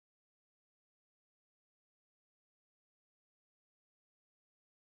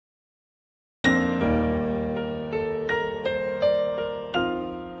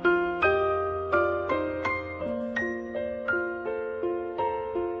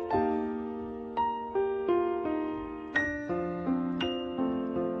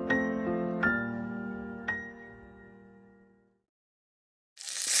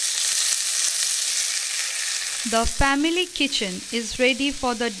The family kitchen is ready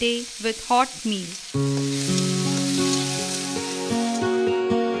for the day with hot meal.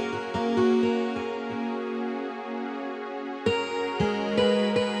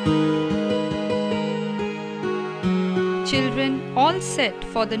 Children all set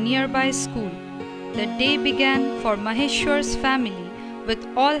for the nearby school. The day began for Maheshwar's family with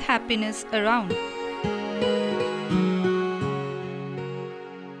all happiness around.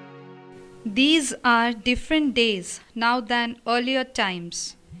 These are different days now than earlier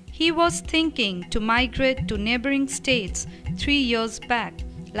times. He was thinking to migrate to neighboring states 3 years back,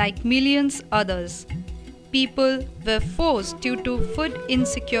 like millions others. People were forced due to food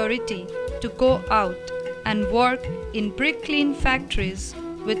insecurity to go out and work in brick-kiln factories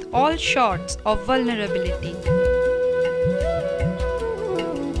with all sorts of vulnerability.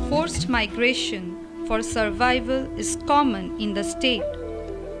 Forced migration for survival is common in the state.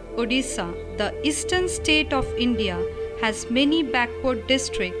 Odisha, the eastern state of India, has many backward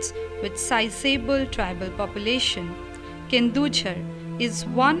districts with sizable tribal population. Kendujhar is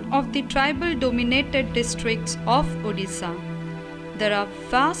one of the tribal-dominated districts of Odisha. There are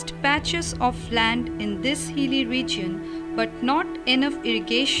vast patches of land in this hilly region, but not enough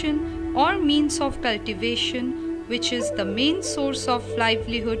irrigation or means of cultivation, which is the main source of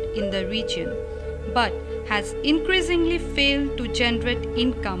livelihood in the region, but has increasingly failed to generate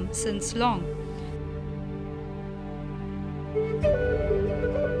income since long.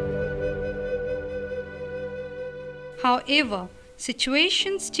 However,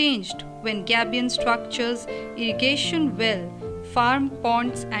 situations changed when gabion structures, irrigation well, farm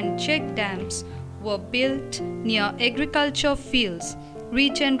ponds and check dams were built near agriculture fields,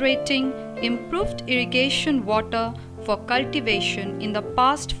 regenerating improved irrigation water for cultivation in the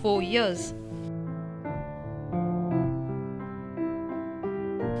past 4 years.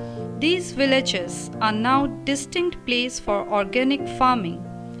 These villages are now distinct place for organic farming,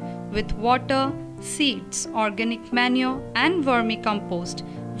 with water, seeds, organic manure and vermicompost,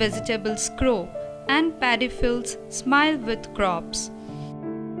 vegetables grow and paddy fields smile with crops.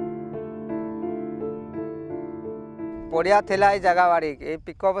 पड़िया थिला ए जगह बाड़ी ए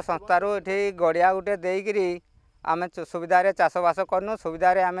pickup संस्थारू ये गड़िया गोटे देकरी आम सुविधार चाषबास करनु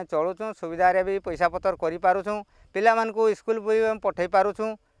सुविधार आम चलुचु सुविधार भी पैसा पतर करूँ पिला स्कूल भी पठे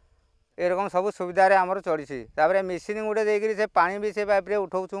पारुछूँ एरकम सब सुविधार आमर चली मेसीन गोटे देकरी से पानी भी से पाइप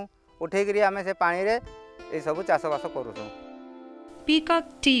उठाऊँ उठेकरी आम से पानी रे ये सब चाषबास करूँ. Peacock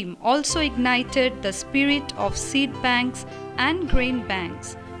team also ignited the spirit of seed banks and grain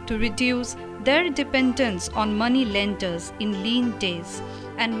banks to reduce their dependence on money lenders in lean days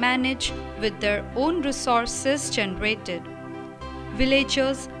and manage with their own resources generated.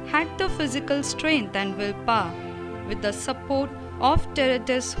 Villagers had the physical strength and willpower with the support of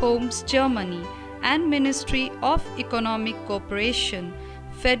Teredes Homes Germany and Ministry of Economic Cooperation,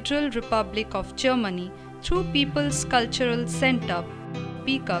 Federal Republic of Germany through People's Cultural Center,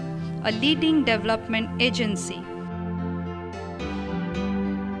 Peacock, a leading development agency.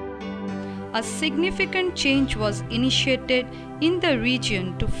 A significant change was initiated in the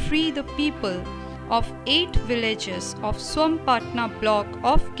region to free the people of 8 villages of Sompatna block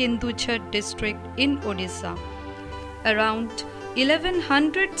of Kendujhar district in Odisha. Around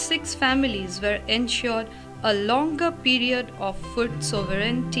 1106 families were ensured a longer period of food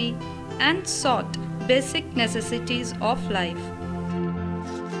sovereignty and sought basic necessities of life.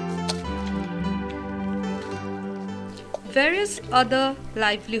 Various other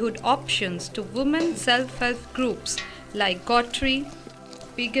livelihood options to women self-help groups like gottery,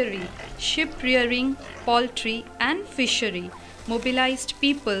 piggery, sheep rearing, poultry and fishery mobilized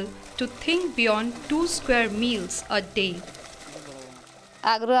people to think beyond 2 square meals a day.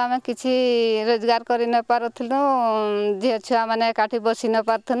 आगु आम किसी रोजगार कर न पारुलु झील छुआ मैंने काठी बसी न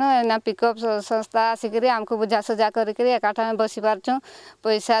पार्थनु ना पिकअप संस्था आसिक आमको बुझासुझा करकाठ में बसी पार्छुँ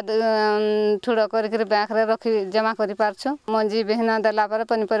पैसा ठुड़ कर बैंक रे रखी जमा कर पार्छुँ मंजी बिहन देला पर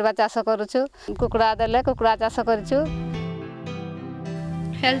पनीपरिया चाष करुछु कुकुड़ा देले कुकुड़ा चाष करिछु.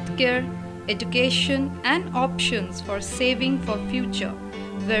 Healthcare, education and options for saving for future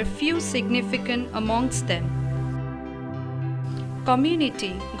were few significant amongst them.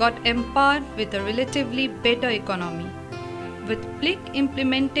 Community got empowered with a relatively better economy. With quick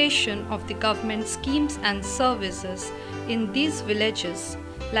implementation of the government schemes and services in these villages,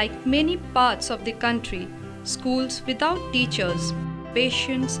 like many parts of the country, schools without teachers,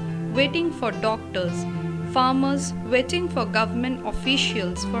 patients waiting for doctors, farmers waiting for government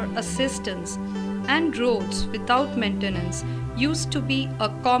officials for assistance, and roads without maintenance used to be a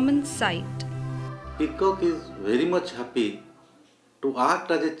common sight. Peacock is very much happy to act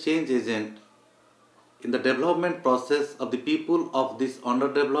as a change agent in the development process of the people of this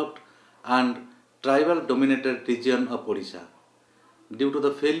underdeveloped and tribal dominated region of Odisha. Due to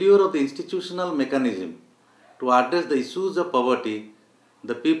the failure of the institutional mechanism to address the issues of poverty,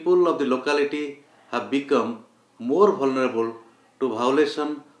 the people of the locality have become more vulnerable to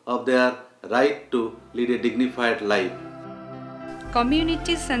violation of their right to lead a dignified life.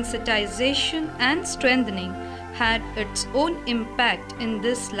 Community sensitization and strengthening had its own impact in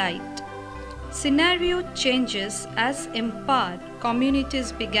this light. Scenario changes as empowered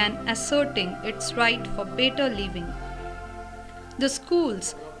communities began asserting its right for better living. The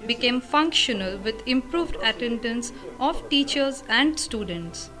schools became functional with improved attendance of teachers and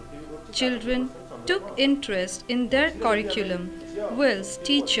students. Children took interest in their curriculum, whilst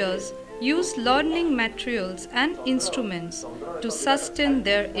teachers used learning materials and instruments to sustain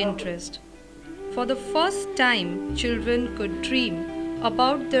their interest. For the first time, children could dream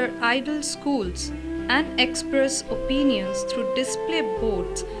about their ideal schools and express opinions through display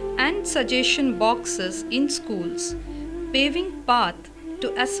boards and suggestion boxes in schools, paving path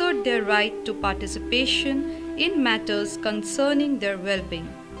to assert their right to participation in matters concerning their well-being.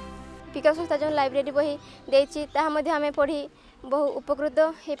 Pickup संस्था जो library बही देछि ताहा मध्ये आमे पढ़ी बहु उपकृत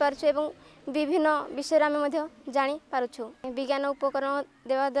हे पारछु एवं विभिन्न विषय आमे मध्ये जानि पारछु। विज्ञान उपकरण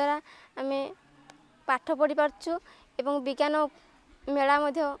देवा द्वारा आमे पाठ पढ़ी पारछु एवं विज्ञान मेला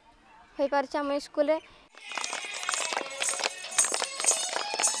मध्ये हे पारछु आमे स्कूल रे।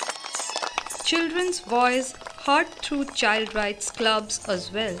 Children's voice heard through child rights clubs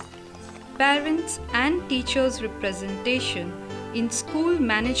as well. Parents and teachers' representation in school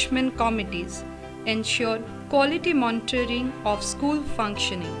management committees ensured quality monitoring of school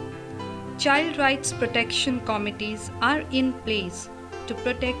functioning. Child rights protection committees are in place to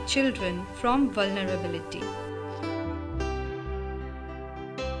protect children from vulnerability.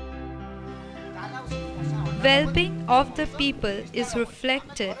 Well-being of the people is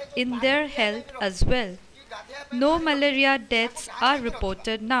reflected in their health as well. No malaria deaths are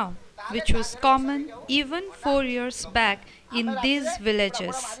reported now, which was common even 4 years back in these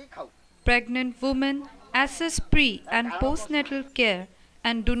villages. Pregnant women access pre- and postnatal care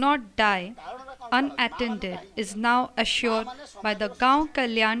and do not die unattended is now assured by the Gaon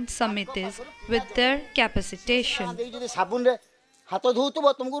Kalyan Samitis with their capacitation.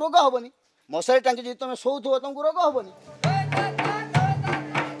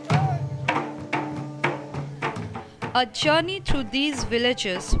 A journey through these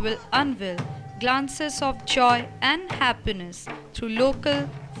villages will unveil glances of joy and happiness through local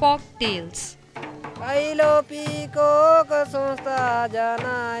folk tales. Ailo piko ka sonsta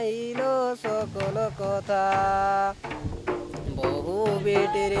jana ilo sokolo kotha bohu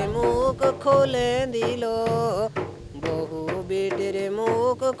betere muk khole dilo bohu betere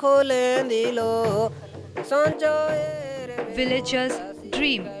muk khole dilo sanjoy. Villagers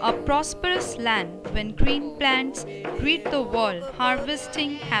dream a prosperous land when green plants greet the world,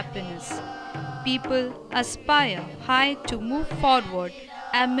 harvesting happiness. People aspire high to move forward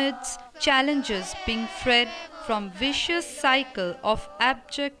amidst challenges being freed from vicious cycle of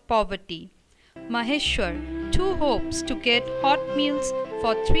abject poverty. Maheshwar too hopes to get hot meals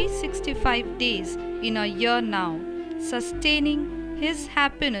for 365 days in a year now, sustaining his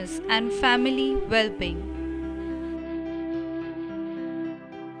happiness and family well-being.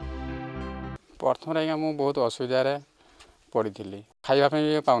 प्रथम आज्ञा मु बहुत असुविधार पड़ी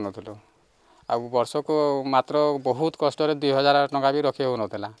खावाई पाऊनलु आ वर्ष को मात्र बहुत कष्ट 2000 टंका भी रखी हो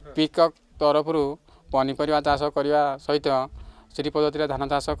नाला। पिकअप तरफ पनीपरिया चाष करने सहित श्री पद्धति धान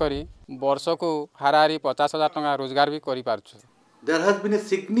चाष कर वर्ष को हाराहारी 50,000 टंका रोजगार भी कर पारछु। There has been a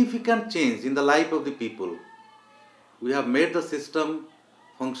significant change in the life of the people. We have made the system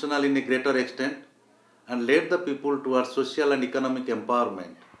functional in a greater extent and led the people towards social and economic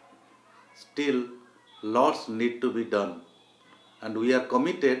empowerment. Still, lots need to be done, and we are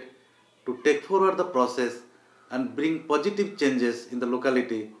committed to take forward the process and bring positive changes in the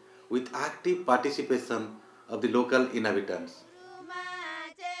locality with active participation of the local inhabitants.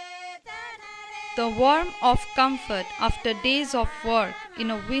 The warmth of comfort after days of work in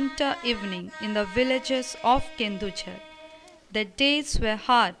a winter evening in the villages of Kendujhar. The days were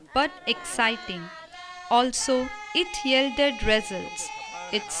hard but exciting. Also, it yielded results.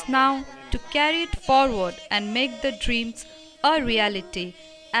 It's now to carry it forward and make the dreams a reality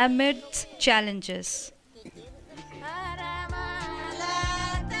amidst challenges.